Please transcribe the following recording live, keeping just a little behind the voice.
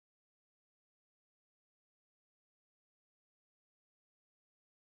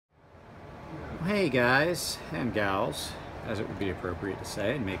Hey guys and gals, as it would be appropriate to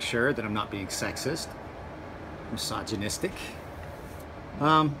say, and make sure that I'm not being sexist, misogynistic.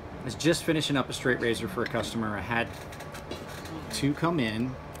 I was just finishing up a straight razor for a customer. I had two come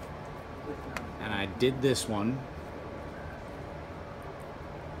in, and I did this one,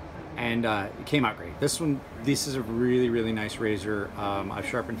 and it came out great. This is a really nice razor. I've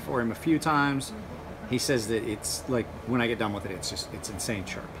sharpened for him a few times. He says that it's like, when I get done with it, it's insane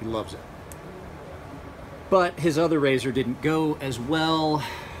sharp. He loves it. But his other razor didn't go as well,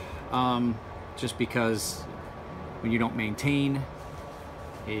 just because when you don't maintain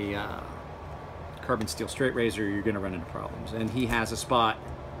a carbon steel straight razor, you're going to run into problems. And he has a spot.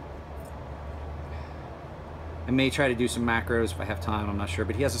 I may try to do some macros if I have time, I'm not sure,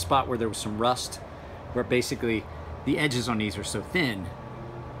 but he has a spot where there was some rust, where basically the edges on these are so thin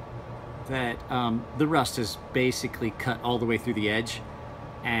that the rust has basically cut all the way through the edge,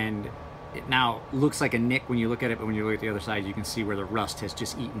 and it now looks like a nick when you look at it, but when you look at the other side, you can see where the rust has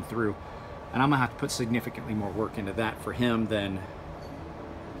just eaten through. And I'm gonna have to put significantly more work into that for him than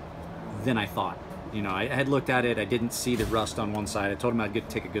I thought. You know, I had looked at it, I didn't see the rust on one side. I told him I'd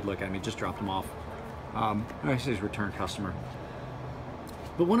take a good look at him. He just dropped him off. This is his return customer.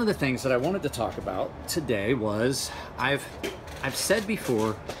 But one of the things that I wanted to talk about today was, I've said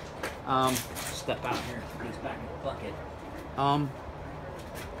before, step out here, put this back in the bucket.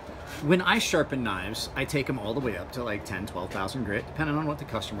 When I sharpen knives, I take them all the way up to like 10, 12,000 grit, depending on what the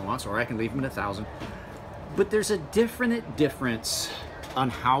customer wants, or I can leave them at 1,000. But there's a definite difference on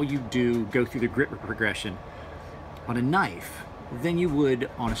how you go through the grit progression on a knife than you would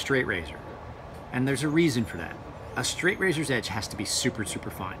on a straight razor. And there's a reason for that. A straight razor's edge has to be super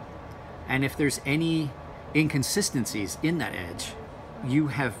fine. And if there's any inconsistencies in that edge,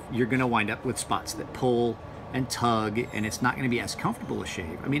 you're gonna wind up with spots that pull and tug, and it's not going to be as comfortable a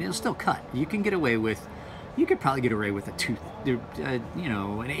shave. I mean, it'll still cut. You could probably get away with a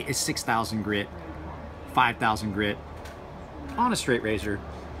 6,000 grit, 5,000 grit on a straight razor,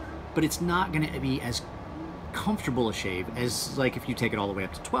 but it's not going to be as comfortable a shave as like if you take it all the way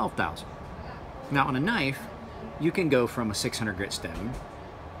up to 12,000. Now on a knife, you can go from a 600 grit stone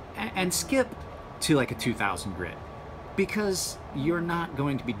and skip to like a 2,000 grit, because you're not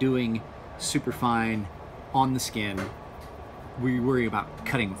going to be doing super fine on the skin. We worry about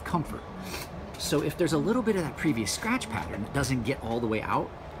cutting with comfort. So if there's a little bit of that previous scratch pattern that doesn't get all the way out,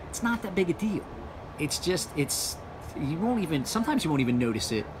 it's not that big a deal. Sometimes you won't even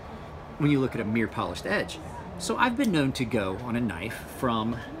notice it when you look at a mere polished edge. So I've been known to go on a knife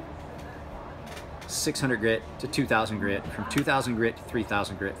from 600 grit to 2,000 grit, from 2,000 grit to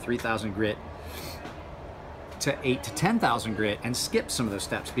 3,000 grit, 3,000 grit to 8 to 10,000 grit, and skip some of those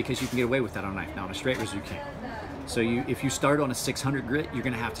steps because you can get away with that on a knife. Now on a straight razor you can't. So if you start on a 600 grit, you're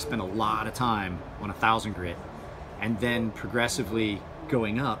gonna have to spend a lot of time on 1,000 grit, and then progressively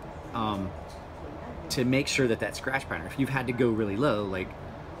going up to make sure that scratch pattern. If you've had to go really low, like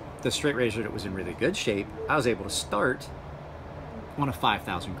the straight razor that was in really good shape, I was able to start on a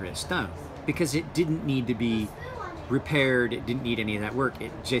 5,000 grit stone because it didn't need to be repaired, it didn't need any of that work. It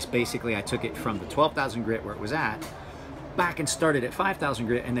just basically, I took it from the 12,000 grit where it was at, back and started at 5,000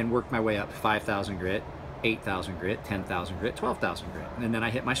 grit, and then worked my way up 5,000 grit, 8,000 grit, 10,000 grit, 12,000 grit. And then I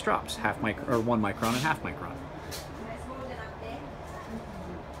hit my strops, 1 micron and half micron.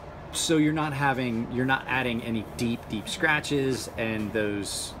 So you're not adding any deep scratches, and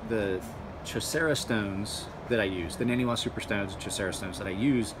the Chaucera stones that I use, the Naniwa Super Stones, Chaucera stones that I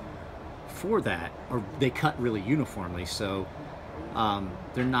use for that, or they cut really uniformly, so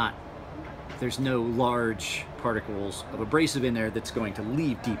there's no large particles of abrasive in there that's going to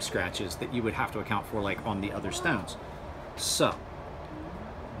leave deep scratches that you would have to account for like on the other stones. So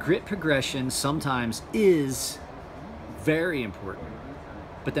grit progression sometimes is very important,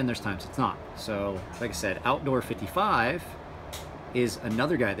 but then there's times it's not. So like I said, Outdoor 55 is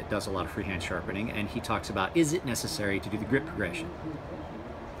another guy that does a lot of freehand sharpening, and he talks about, is it necessary to do the grit progression?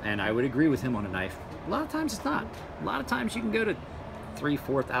 And I would agree with him on a knife. A lot of times it's not. A lot of times you can go to 3,000,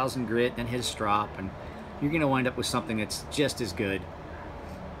 4,000 grit and hit a strop, and you're gonna wind up with something that's just as good.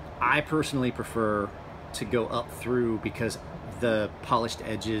 I personally prefer to go up through because the polished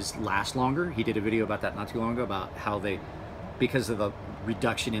edges last longer. He did a video about that not too long ago, about how because of the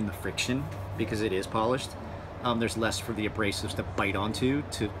reduction in the friction, because it is polished, there's less for the abrasives to bite onto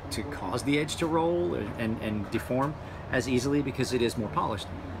to cause the edge to roll and deform as easily because it is more polished.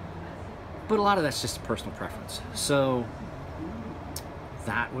 But a lot of that's just a personal preference. So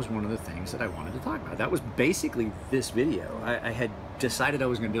that was one of the things that I wanted to talk about. That was basically this video. I had decided I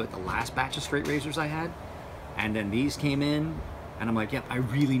was going to do it the last batch of straight razors I had, and then these came in, And I'm like, yeah, I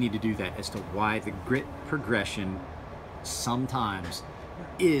really need to do that, as to why the grit progression sometimes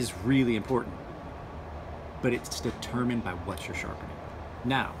is really important. But it's determined by what you're sharpening.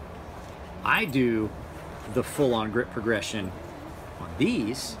 Now, I do the full-on grit progression on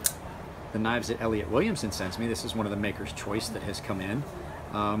these, the knives that Elliot Williamson sends me. This is one of the Maker's Choice that has come in.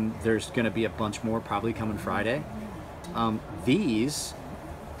 There's going to be a bunch more probably coming Friday. These,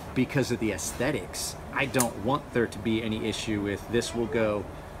 because of the aesthetics, I don't want there to be any issue with this. Will go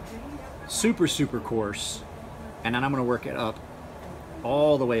super, super coarse, and then I'm going to work it up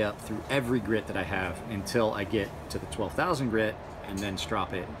all the way up through every grit that I have until I get to the 12,000 grit and then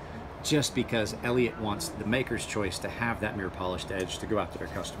strop it, just because Elliot wants the Maker's Choice to have that mirror polished edge to go out to their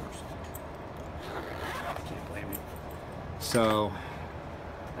customers. Can't blame me. So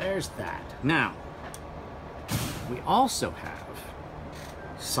there's that. Now, we also have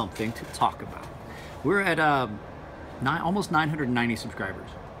something to talk about. We're at almost 990 subscribers.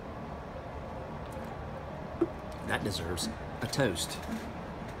 That deserves a toast.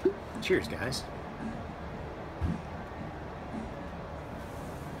 Cheers, guys.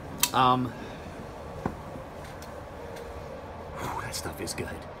 That stuff is good.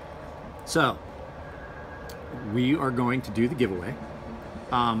 So, we are going to do the giveaway.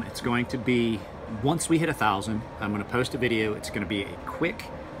 It's going to be, once we hit 1,000, I'm going to post a video. It's going to be a quick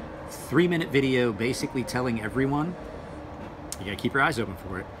 3-minute video basically telling everyone, you got to keep your eyes open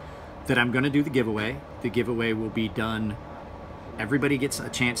for it, that I'm going to do the giveaway. The giveaway will be done, everybody gets a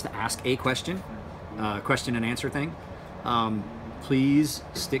chance to ask a question, question and answer thing. Please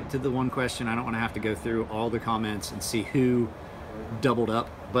stick to the one question. I don't want to have to go through all the comments and see who doubled up,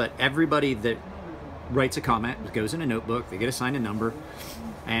 but everybody that writes a comment goes in a notebook, they get assigned a number,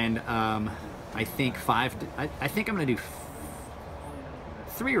 and I think I think I'm going to do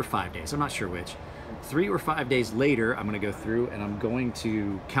 3 or 5 days, I'm not sure which. 3 or 5 days later, I'm going to go through and I'm going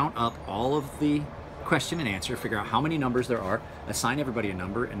to count up all of the question and answer, figure out how many numbers there are, assign everybody a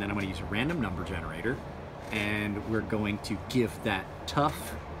number, and then I'm going to use a random number generator, and we're going to give that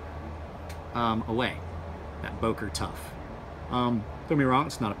tough away, that Boker tough. Don't get me wrong,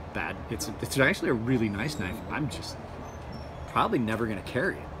 it's not a bad, it's actually a really nice knife. I'm just probably never going to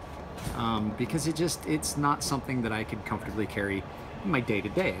carry it because it's not something that I could comfortably carry in my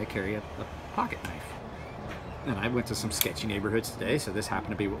day-to-day. I carry a pocket knife. And I went to some sketchy neighborhoods today, so this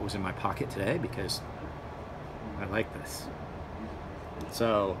happened to be what was in my pocket today because I like this.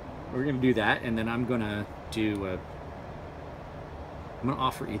 So we're going to do that, and then I'm going to do I'm going to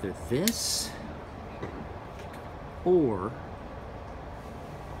offer either this or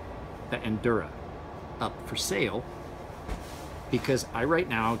the Endura up for sale, because I right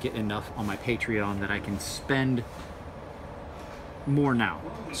now get enough on my Patreon that I can spend more now.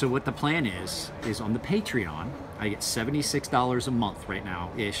 So what the plan is on the Patreon, I get $76 a month right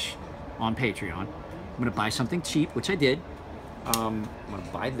now-ish on Patreon. I'm gonna buy something cheap, which I did. I'm gonna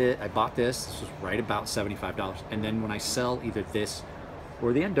buy this. I bought this. This was right about $75. And then when I sell either this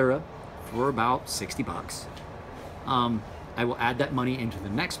or the Endura for about 60 bucks, I will add that money into the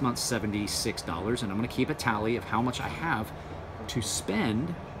next month's $76, and I'm gonna keep a tally of how much I have to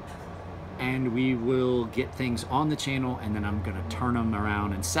spend, and we will get things on the channel, and then I'm gonna turn them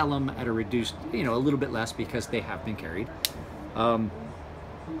around and sell them at a reduced, a little bit less because they have been carried. And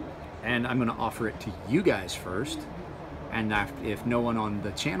I'm gonna offer it to you guys first, and if no one on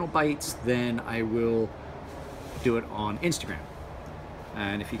the channel bites, then I will do it on Instagram.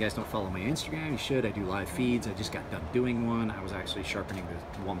 And if you guys don't follow my Instagram, you should. I do live feeds. I just got done doing one. I was actually sharpening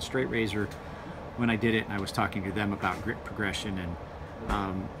the one straight razor when I did it, and I was talking to them about grit progression, and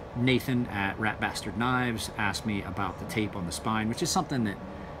Nathan at Rat Bastard Knives asked me about the tape on the spine, which is something that,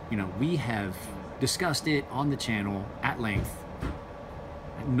 we have discussed it on the channel at length,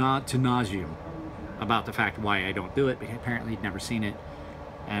 not to nauseam, about the fact why I don't do it, but apparently he'd never seen it.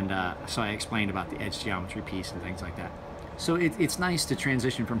 And so I explained about the edge geometry piece and things like that. So it's nice to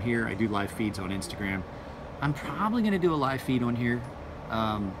transition from here. I do live feeds on Instagram. I'm probably going to do a live feed on here.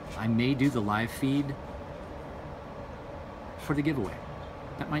 I may do the live feed for the giveaway.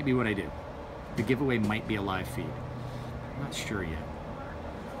 That might be what I do. The giveaway might be a live feed. I'm not sure yet.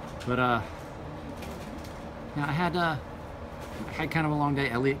 But yeah, I had kind of a long day.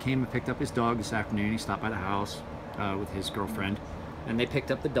 Elliot came and picked up his dog this afternoon. He stopped by the house with his girlfriend, and they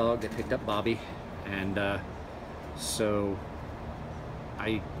picked up the dog. They picked up Bobby, and so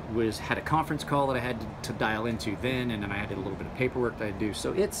I had a conference call that I had to dial into then, and then I had a little bit of paperwork that I do.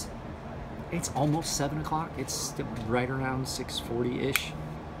 So it's almost 7 o'clock. It's right around 6:40-ish.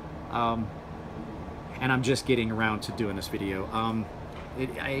 And I'm just getting around to doing this video.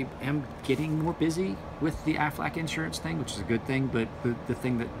 I am getting more busy with the Aflac insurance thing, which is a good thing, but the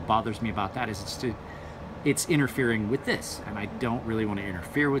thing that bothers me about that is it's interfering with this, and I don't really want to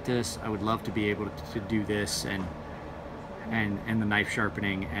interfere with this. I would love to be able to do this and the knife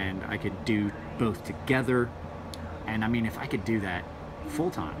sharpening, and I could do both together. And I mean, if I could do that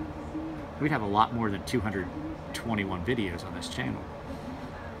full-time, we'd have a lot more than 221 videos on this channel.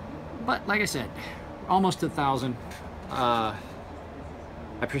 But like I said, almost 1,000. I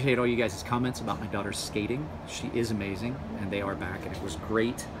appreciate all you guys' comments about my daughter's skating. She is amazing, and they are back, and it was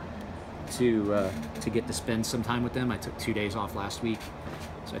great to get to spend some time with them. I took 2 days off last week,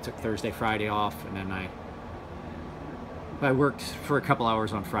 so I took Thursday, Friday off, and then I worked for a couple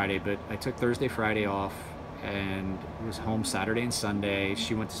hours on Friday, but I took Thursday, Friday off, and was home Saturday and Sunday.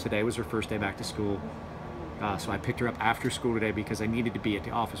 Today was her first day back to school, so I picked her up after school today because I needed to be at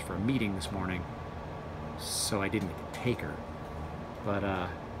the office for a meeting this morning, so I didn't get to take her. But no,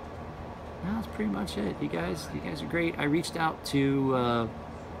 that's pretty much it. You guys are great. I reached out to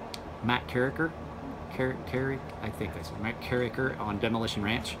Matt Carricker, I think that's Matt Carricker on Demolition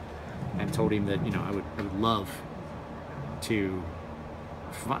Ranch, and told him that, you know, I would love to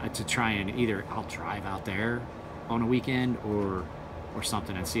try and either I'll drive out there on a weekend or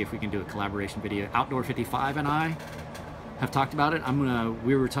something and see if we can do a collaboration video. Outdoor 55 and I have talked about it.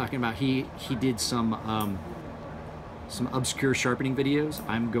 We were talking about he did some obscure sharpening videos.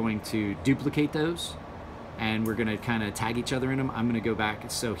 I'm going to duplicate those, and we're gonna kind of tag each other in them. I'm gonna go back.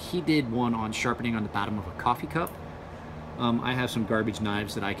 So he did one on sharpening on the bottom of a coffee cup. I have some garbage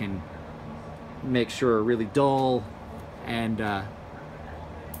knives that I can make sure are really dull and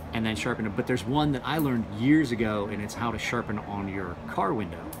then sharpen them. But there's one that I learned years ago, and it's how to sharpen on your car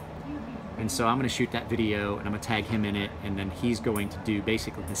window. And so I'm gonna shoot that video, and I'm gonna tag him in it, and then he's going to do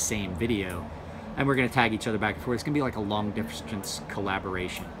basically the same video, and we're gonna tag each other back and forth. It's gonna be like a long distance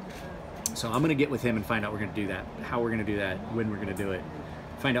collaboration. So I'm gonna get with him and find out we're gonna do that, how we're gonna do that, when we're gonna do it,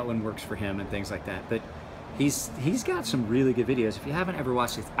 find out when works for him and things like that. But he's got some really good videos. If you haven't ever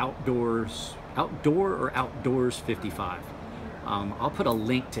watched it, Outdoor or Outdoors 55. I'll put a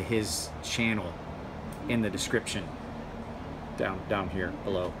link to his channel in the description down here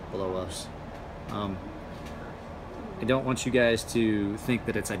below us. I don't want you guys to think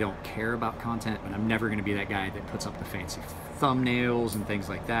that I don't care about content, but I'm never going to be that guy that puts up the fancy thumbnails and things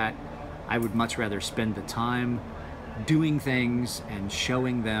like that. I would much rather spend the time doing things and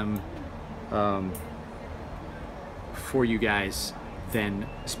showing them for you guys than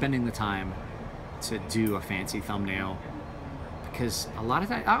spending the time to do a fancy thumbnail. Because a lot of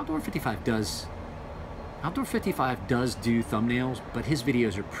that, Outdoor 55 does do thumbnails, but his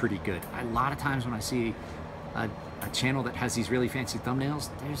videos are pretty good. A lot of times when I see a channel that has these really fancy thumbnails,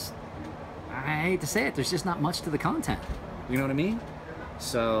 I hate to say it, there's just not much to the content. You know what I mean?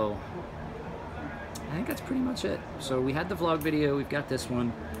 So I think that's pretty much it. So we had the vlog video, we've got this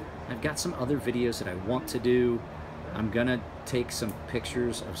one. I've got some other videos that I want to do. I'm gonna take some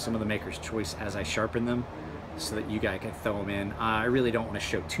pictures of some of the Maker's Choice as I sharpen them, so that you guys can throw them in. I really don't want to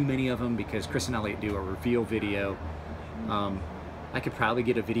show too many of them because Chris and Elliot do a reveal video. I could probably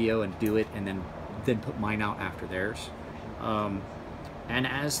get a video and do it and then put mine out after theirs. And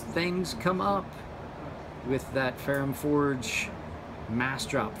as things come up with that Ferrum Forge mass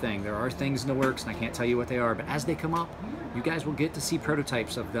drop thing, there are things in the works, and I can't tell you what they are, but as they come up, you guys will get to see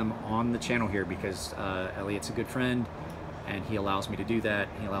prototypes of them on the channel here, because Elliot's a good friend, and he allows me to do that.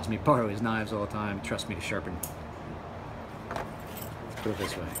 He allows me to borrow his knives all the time, trust me to sharpen. Let's put it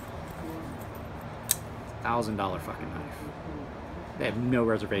this way. $1,000 fucking knife. They have no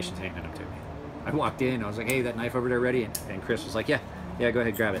reservations handing them to me. I walked in, I was like, hey, that knife over there ready? And Chris was like, yeah, go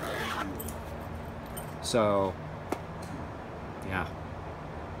ahead, grab it. So, yeah.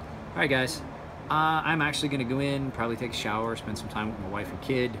 All right, guys. I'm actually gonna go in, probably take a shower, spend some time with my wife and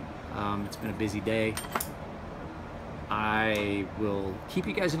kid. It's been a busy day. I will keep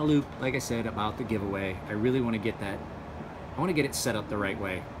you guys in a loop, like I said, about the giveaway. I really want to get that. I want to get it set up the right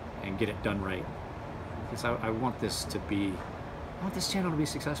way and get it done right, because I want this to be. I want this channel to be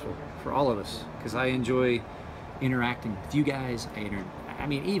successful for all of us, because I enjoy interacting with you guys. I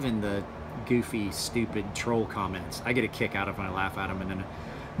mean, even the goofy, stupid troll comments, I get a kick out of when I laugh at them, and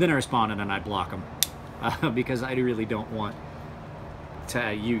then I respond and then I block them, because I really don't want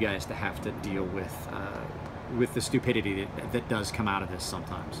you guys to have to deal with the stupidity that does come out of this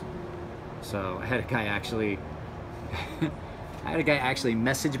sometimes. So I had a guy actually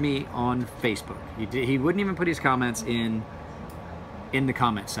message me on Facebook. He wouldn't even put his comments in the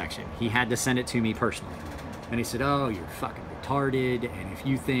comment section. He had to send it to me personally. And he said, oh, you're fucking retarded, and if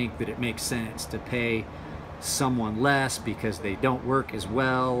you think that it makes sense to pay someone less because they don't work as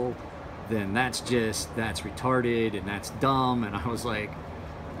well, then that's retarded and that's dumb. And I was like,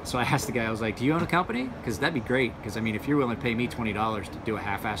 so I asked the guy, I was like, do you own a company? Because that'd be great. Because I mean, if you're willing to pay me $20 to do a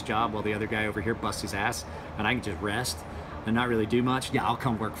half-ass job while the other guy over here busts his ass and I can just rest and not really do much, yeah, I'll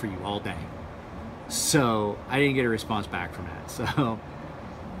come work for you all day. So I didn't get a response back from that. So,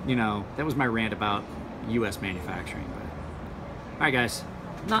 you know, that was my rant about US manufacturing. But, all right, guys,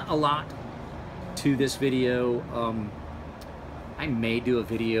 not a lot to this video. I may do a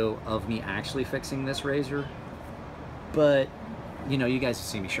video of me actually fixing this razor, but you know, you guys have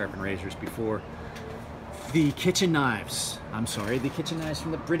seen me sharpen razors before. The kitchen knives, the kitchen knives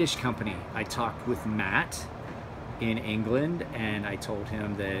from the British company. I talked with Matt in England and I told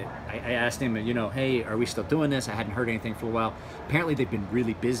him that, I asked him, you know, hey, are we still doing this? I hadn't heard anything for a while. Apparently they've been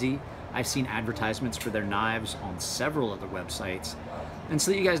really busy. I've seen advertisements for their knives on several other websites. And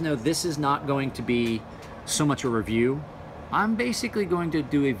so that you guys know, this is not going to be so much a review. I'm basically going to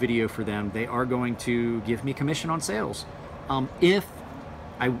do a video for them. They are going to give me commission on sales. Let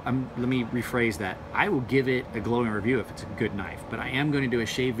me rephrase that. I will give it a glowing review if it's a good knife, but I am going to do a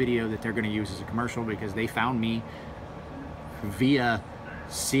shave video that they're going to use as a commercial because they found me via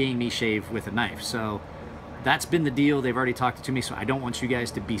seeing me shave with a knife. So that's been the deal. They've already talked to me, so I don't want you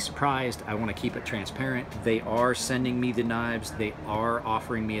guys to be surprised. I want to keep it transparent. They are sending me the knives. They are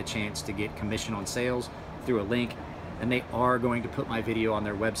offering me a chance to get commission on sales through a link, and they are going to put my video on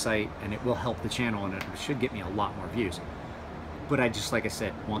their website, and it will help the channel, and it should get me a lot more views. But I just, like I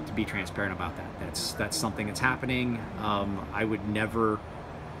said, want to be transparent about that. That's something that's happening. I would never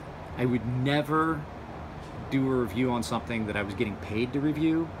do a review on something that I was getting paid to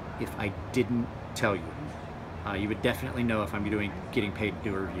review if I didn't tell you. You would definitely know if I'm getting paid to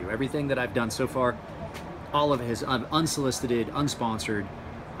do a review. Everything that I've done so far, all of it is unsolicited, unsponsored.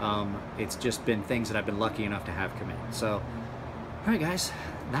 It's just been things that I've been lucky enough to have come in. So, all right, guys,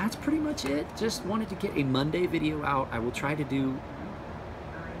 that's pretty much it. Just wanted to get a Monday video out. I'll try to do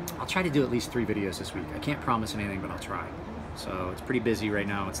at least 3 videos this week. I can't promise anything, but I'll try. So it's pretty busy right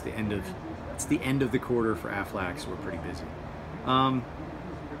now. It's the end of the quarter for Aflac, so we're pretty busy.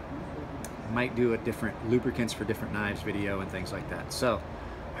 Might do a different lubricants for different knives video and things like that. So,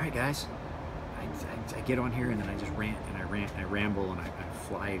 all right, guys, I get on here and then I just rant and I ramble and I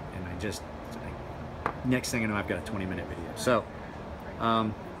fly and next thing I know, I've got a 20-minute video. So,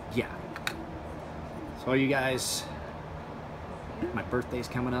 yeah. So you guys, my birthday's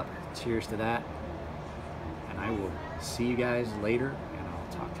coming up. Cheers to that. And I will see you guys later, and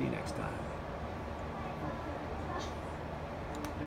I'll talk to you next time.